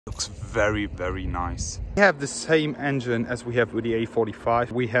Looks very, very nice. We have the same engine as we have with the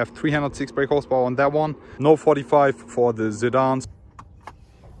A45. We have 306 brake horsepower on that one. No 45 for the sedans.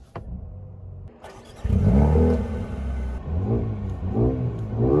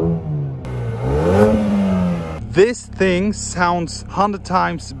 This thing sounds 100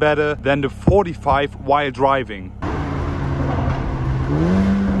 times better than the 45 while driving.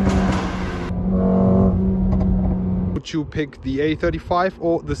 Would you pick the A35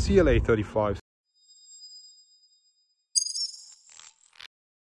 or the A35?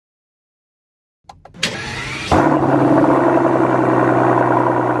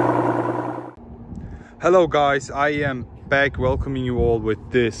 Hello guys, I am back welcoming you all with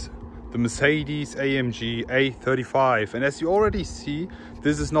this, the Mercedes-AMG A35. And as you already see,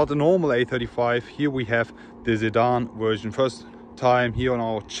 this is not a normal A35. Here we have the sedan version. First time here on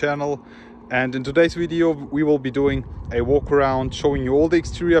our channel. And in today's video, we will be doing a walk around, showing you all the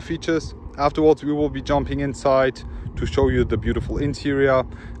exterior features. Afterwards, we will be jumping inside to show you the beautiful interior.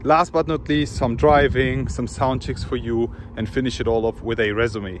 Last but not least, some driving, some sound checks for you, and finish it all off with a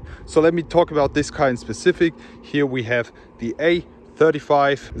resume. So let me talk about this car in specific. Here we have the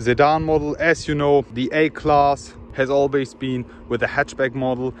A35 sedan model. As you know, the A-Class has always been with a hatchback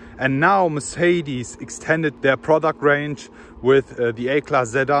model, and now Mercedes extended their product range with the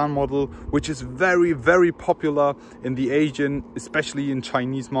A-Class sedan model, which is very, very popular in the Asian, especially in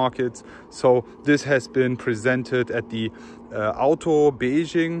Chinese markets. So this has been presented at the Auto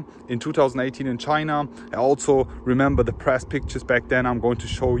Beijing in 2018 in China. I also remember the press pictures back then. I'm going to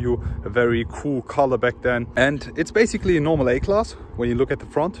show you a very cool color back then, and it's basically a normal A-Class when you look at the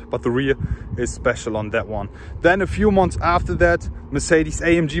front, but the rear is special on that one. Then a few months after that,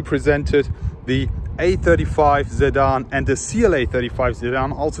 Mercedes-AMG presented the A35 sedan and the A35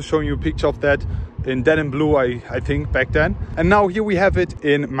 sedan, also showing you a picture of that in denim blue, I think back then. And now here we have it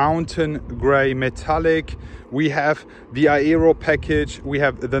in mountain gray metallic. We have the aero package, we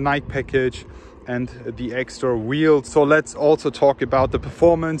have the night package and the extra wheels. So let's also talk about the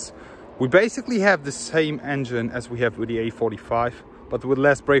performance. We basically have the same engine as we have with the A45, but with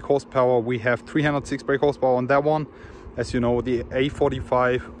less brake horsepower. We have 306 brake horsepower on that one. As you know, the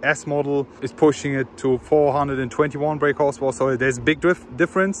A45 S model is pushing it to 421 brake horsepower, so there's a big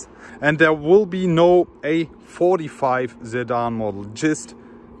difference. And there will be no A45 sedan model, just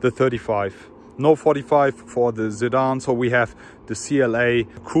the 35. No 45 for the sedan, so we have the CLA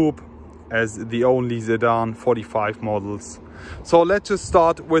Coupe as the only sedan 45 models. So let's just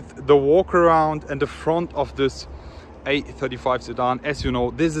start with the walk around and the front of this A35 sedan. As you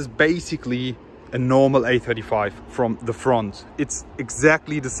know, this is basically a normal A35 from the front. It's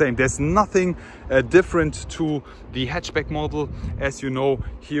exactly the same. There's nothing different to the hatchback model. As you know,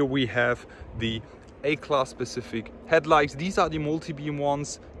 here we have the A-Class specific headlights. These are the multi-beam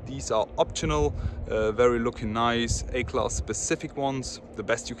ones. These are optional, very looking nice. A-Class specific ones, the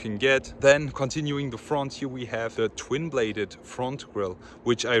best you can get. Then continuing the front, here we have the twin-bladed front grille,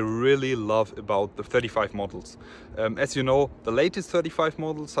 which I really love about the 35 models. As you know, the latest 35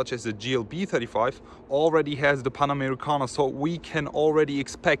 models, such as the GLB 35, already has the Panamericana, so we can already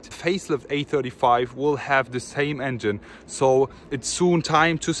expect facelift A35 will have the same engine. So it's soon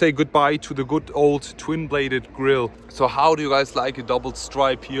time to say goodbye to the good old twin-bladed grille. So how do you guys like a double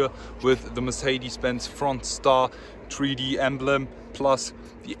stripe here with the Mercedes Benz front star 3D emblem plus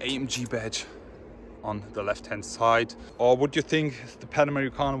the AMG badge on the left hand side? Or would you think the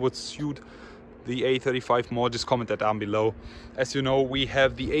Panamericana would suit the A35 more? Just comment that down below. As you know, we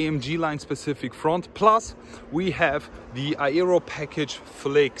have the AMG line specific front, plus we have the aero package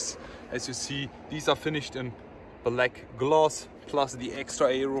flicks. As you see, these are finished in black gloss, plus the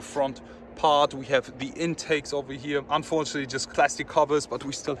extra aero front part. We have the intakes over here, unfortunately just plastic covers, but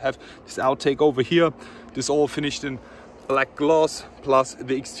we still have this outtake over here. This all finished in black gloss, plus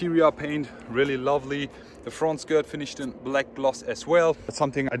the exterior paint, really lovely. The front skirt finished in black gloss as well. That's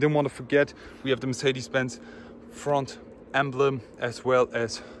something I didn't want to forget. We have the Mercedes-Benz front emblem as well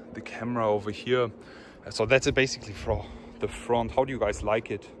as the camera over here. So that's it basically for the front. How do you guys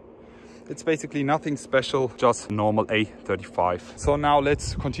like it? It's basically nothing special, just normal A35. So now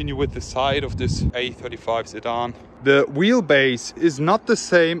let's continue with the side of this A35 sedan. The wheelbase is not the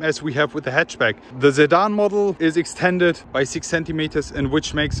same as we have with the hatchback. The sedan model is extended by 6 centimeters, and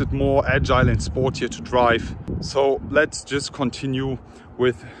which makes it more agile and sportier to drive. So let's just continue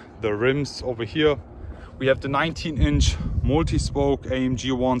with the rims over here. We have the 19-inch multi-spoke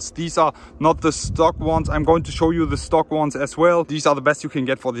AMG ones. These are not the stock ones. I'm going to show you the stock ones as well. These are the best you can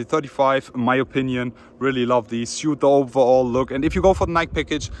get for the 35, in my opinion. Really love these, suit the overall look. And if you go for the Nike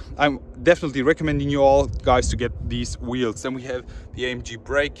package, I'm definitely recommending you all guys to get these wheels. Then we have the AMG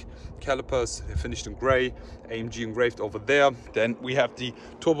brake calipers, finished in gray, AMG engraved over there. Then we have the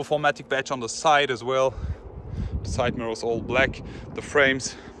Turbo 4matic badge on the side as well. The side mirrors all black, the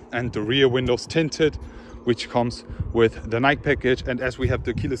frames and the rear windows tinted, which comes with the Nike package. And as we have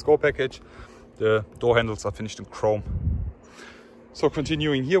the keyless go package, the door handles are finished in chrome. So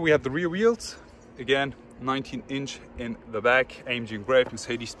continuing here, we have the rear wheels. Again, 19-inch in the back, AMG engraved,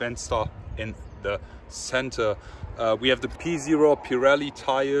 Mercedes Benz star in the center. We have the P0 Pirelli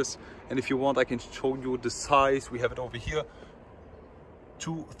tires, and if you want, I can show you the size. We have it over here,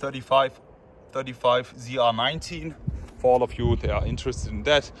 235 ZR19. For all of you that are interested in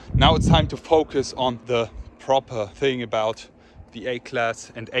that. Now it's time to focus on the proper thing about the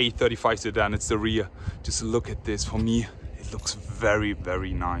A-Class and A35 sedan. It's the rear. Just look at this. For me, it looks very,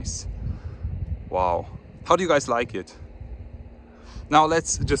 very nice. Wow. How do you guys like it? Now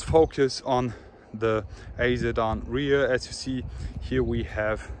let's just focus on the A sedan rear. As you see here, we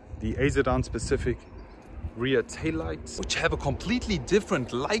have the A sedan specific rear taillights, which have a completely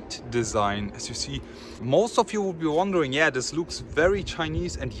different light design. As you see, most of you will be wondering, yeah, this looks very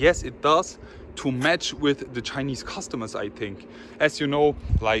Chinese, and yes, it does, to match with the Chinese customers, I think. As you know,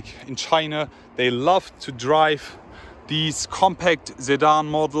 like in China, they love to drive these compact sedan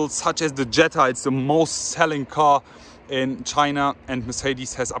models such as the Jetta. It's the most selling car in China, and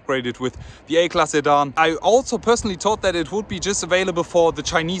Mercedes has upgraded with the A-Class sedan. I also personally thought that it would be just available for the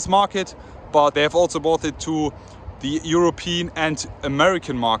Chinese market, but they have also brought it to the European and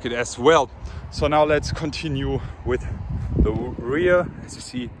American market as well. So now let's continue with the rear. As you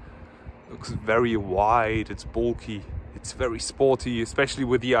see, it looks very wide, it's bulky, it's very sporty, especially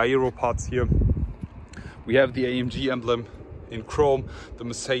with the aero parts here. We have the AMG emblem in chrome, the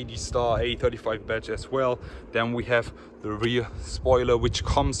Mercedes star A35 badge as well. Then we have the rear spoiler, which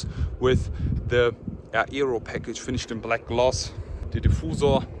comes with the aero package finished in black gloss. The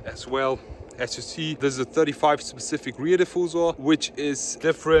diffuser as well. As you see, this is a 35 specific rear diffuser, which is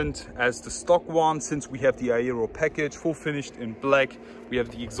different as the stock one, since we have the aero package full finished in black. We have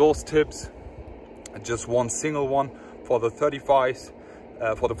the exhaust tips, just one single one for the 35s.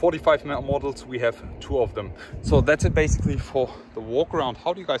 For the 45 models, we have two of them. So that's it basically for the walk around.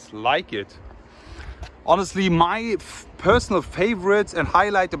 How do you guys like it? Honestly, my personal favorite and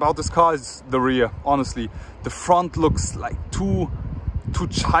highlight about this car is the rear. Honestly, the front looks like too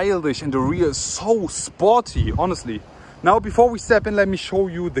childish, and the rear is so sporty, honestly. Now before we step in, let me show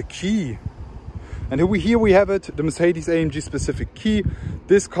you the key. And here we have it, the Mercedes-AMG specific key.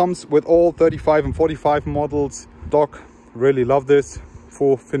 This comes with all 35 and 45 models. Stock, really love this.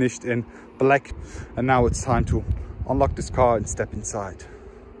 Full finished in black. And now it's time to unlock this car and step inside.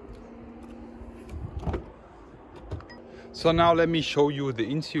 So now let me show you the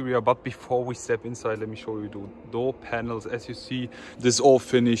interior, but before we step inside, let me show you the door panels. As you see, this is all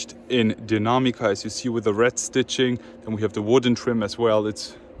finished in dynamically, as you see, with the red stitching. Then we have the wooden trim as well.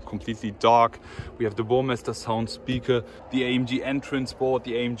 It's completely dark. We have the Burmester sound speaker, the AMG entrance board,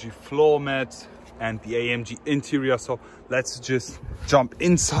 the AMG floor mat, and the AMG interior. So let's just jump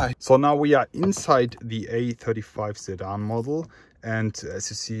inside. So now we are inside the A35 sedan model, and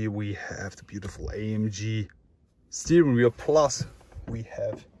as you see, we have the beautiful AMG steering wheel, plus we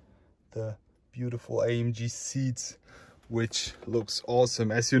have the beautiful AMG seats, which looks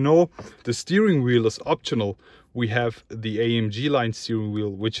awesome. As you know, the steering wheel is optional. We have the AMG line steering wheel,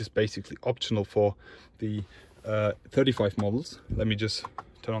 which is basically optional for the 35 models. Let me just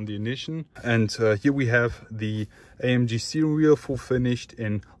turn on the ignition, and here we have the AMG steering wheel, full finished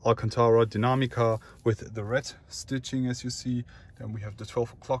in Alcantara Dinamica with the red stitching, as you see. Then we have the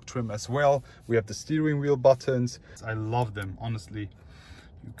 12 o'clock trim as well. We have the steering wheel buttons. I love them, honestly.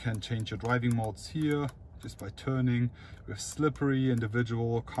 You can change your driving modes here just by turning. We have slippery,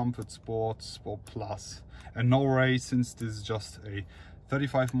 individual, comfort, sport, sport plus, and no race, since this is just a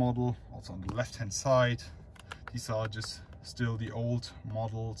 35 model. Also on the left hand side, these are just still the old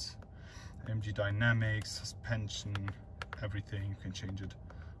models. AMG dynamics, suspension, everything. You can change it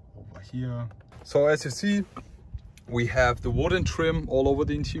over here. So as you see, we have the wooden trim all over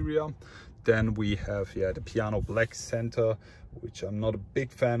the interior. Then we have, yeah, the piano black center, which I'm not a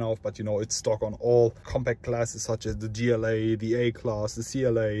big fan of, but you know, it's stock on all compact classes such as the GLA, the A-Class, the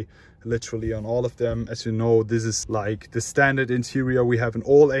CLA, literally on all of them. As you know, this is like the standard interior we have in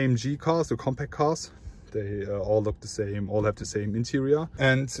all AMG cars, the compact cars. They all look the same, all have the same interior.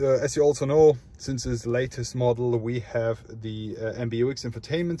 And as you also know, since it's the latest model, we have the MBUX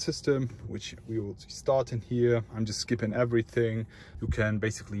infotainment system, which we will start in here. I'm just skipping everything. You can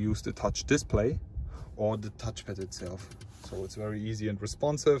basically use the touch display or the touchpad itself. So it's very easy and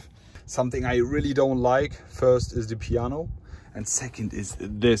responsive. Something I really don't like, first is the piano, and second is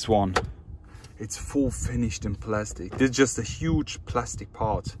this one. It's full finished in plastic. This is just a huge plastic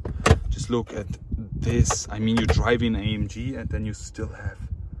part. Just look at this. I mean, you drive in AMG and then you still have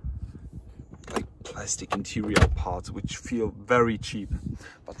like plastic interior parts which feel very cheap.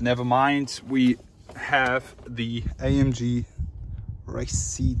 But never mind, we have the AMG race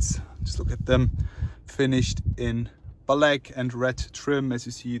seats. Just look at them, finished in black and red trim, as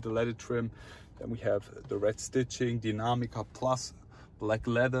you see, the leather trim. Then we have the red stitching, Dynamica plus black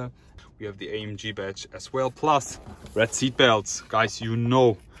leather. We have the AMG badge as well, plus red seat belts. Guys, you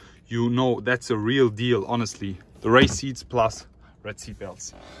know that's a real deal, honestly. The race seats plus red seat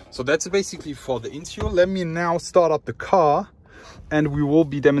belts. So that's basically for the interior. Let me now start up the car and we will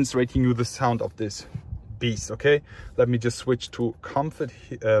be demonstrating you the sound of this beast, okay? Let me just switch to comfort.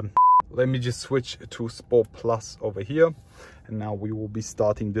 Let me just switch to Sport Plus over here. And now we will be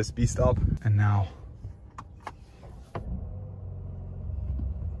starting this beast up. And now,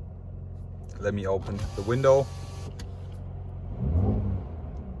 let me open the window.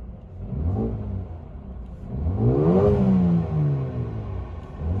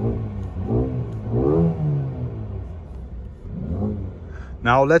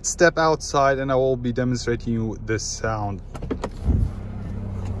 Now let's step outside and I will be demonstrating you this sound.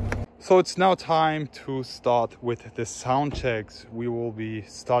 So it's now time to start with the sound checks. We will be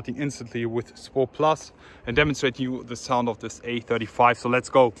starting instantly with Sport Plus and demonstrating you the sound of this A35. So let's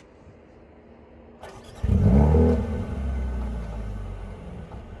go.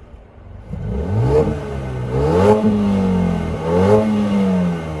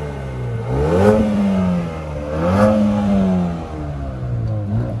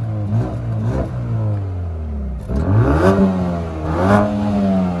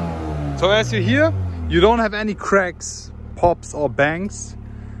 So as you hear, you don't have any cracks, pops or bangs,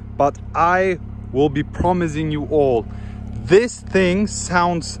 but I will be promising you all, this thing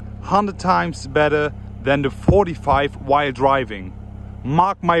sounds 100 times better than the 45 while driving.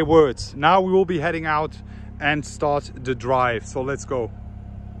 Mark my words. Now we will be heading out and start the drive. So let's go.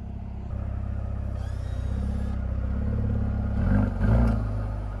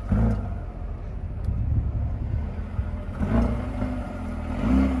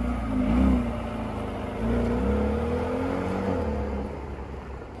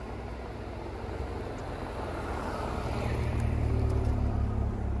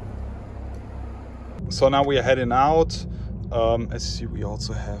 So now we are heading out. As you see, we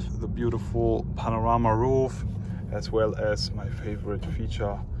also have the beautiful panorama roof, as well as my favorite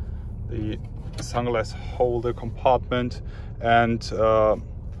feature, the sunglass holder compartment. And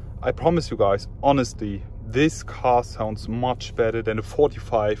I promise you guys, honestly, this car sounds much better than the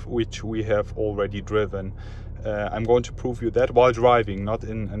 45, which we have already driven. I'm going to prove you that while driving, not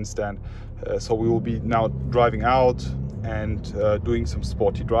in stand. So we will be now driving out and doing some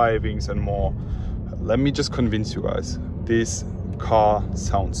sporty drivings and more. Let me just convince you guys, this car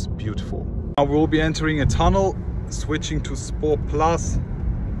sounds beautiful. Now we will be entering a tunnel, switching to Sport Plus.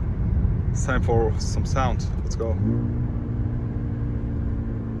 It's time for some sound. Let's go.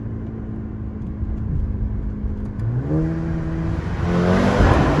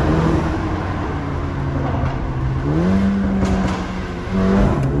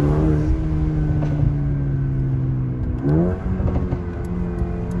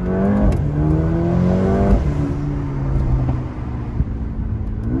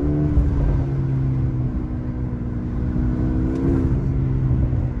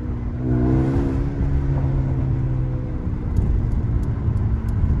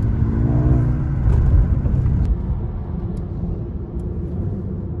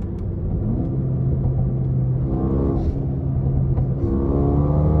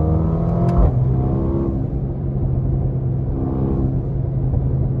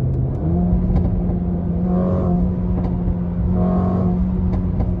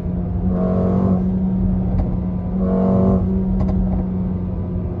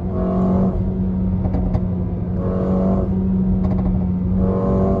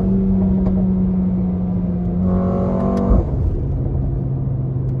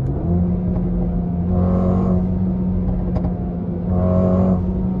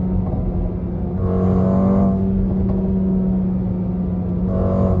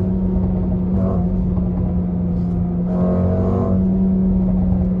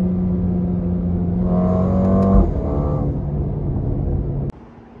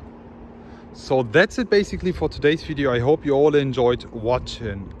 So that's it basically for today's video. I hope you all enjoyed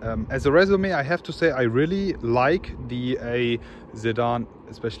watching. As a resume, I have to say I really like the A sedan,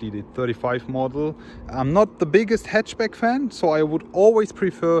 especially the 35 model. I'm not the biggest hatchback fan, so I would always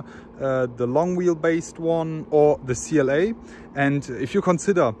prefer the long wheelbase one or the CLA. And if you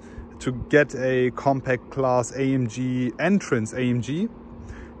consider to get a compact class AMG entrance AMG,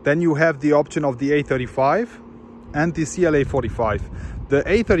 then you have the option of the A35 and the CLA 45. The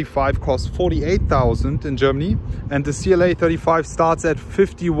A35 costs 48,000 in Germany and the CLA 35 starts at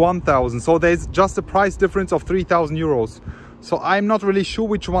 51,000. So there's just a price difference of 3,000 euros. So I'm not really sure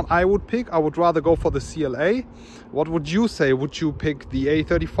which one I would pick. I would rather go for the CLA. What would you say? Would you pick the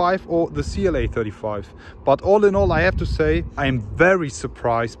A35 or the CLA 35? But all in all, I have to say I'm very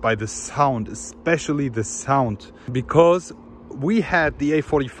surprised by the sound, especially the sound, because we had the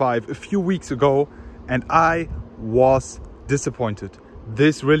A45 a few weeks ago and I was disappointed.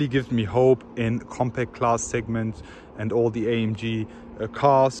 This really gives me hope in compact class segment and all the AMG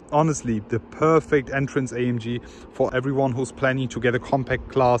cars. Honestly, the perfect entrance AMG for everyone who's planning to get a compact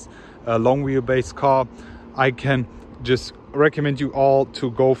class long wheelbase car. I can just recommend you all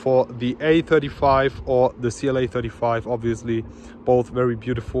to go for the A35 or the CLA 35. Obviously both very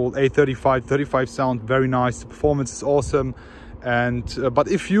beautiful. A35 sound very nice, the performance is awesome. And but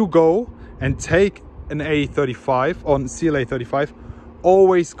if you go and take an A35 on CLA 35,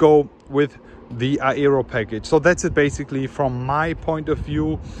 always go with the aero package. So that's it basically from my point of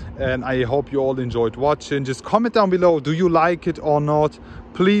view, and I hope you all enjoyed watching. Just comment down below, do you like it or not?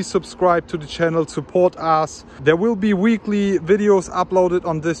 Please subscribe to the channel, support us. There will be weekly videos uploaded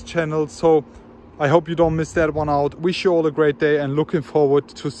on this channel, so I hope you don't miss that one out. Wish you all a great day and looking forward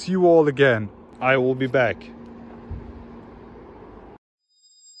to see you all again. I will be back.